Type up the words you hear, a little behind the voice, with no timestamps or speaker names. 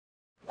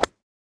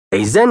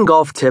A Zen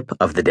golf tip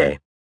of the day.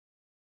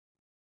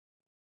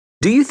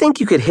 Do you think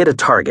you could hit a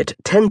target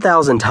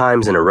 10,000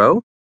 times in a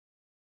row?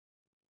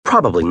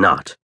 Probably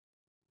not.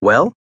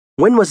 Well,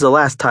 when was the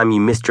last time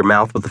you missed your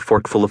mouth with a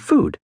fork full of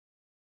food?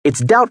 It's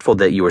doubtful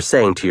that you were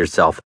saying to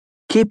yourself,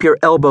 keep your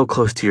elbow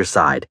close to your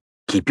side,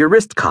 keep your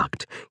wrist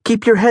cocked,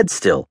 keep your head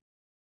still.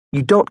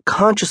 You don't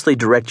consciously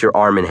direct your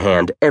arm and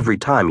hand every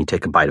time you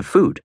take a bite of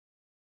food.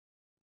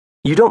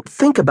 You don't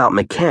think about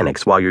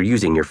mechanics while you're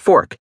using your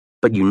fork,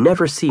 but you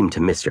never seem to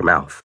miss your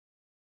mouth.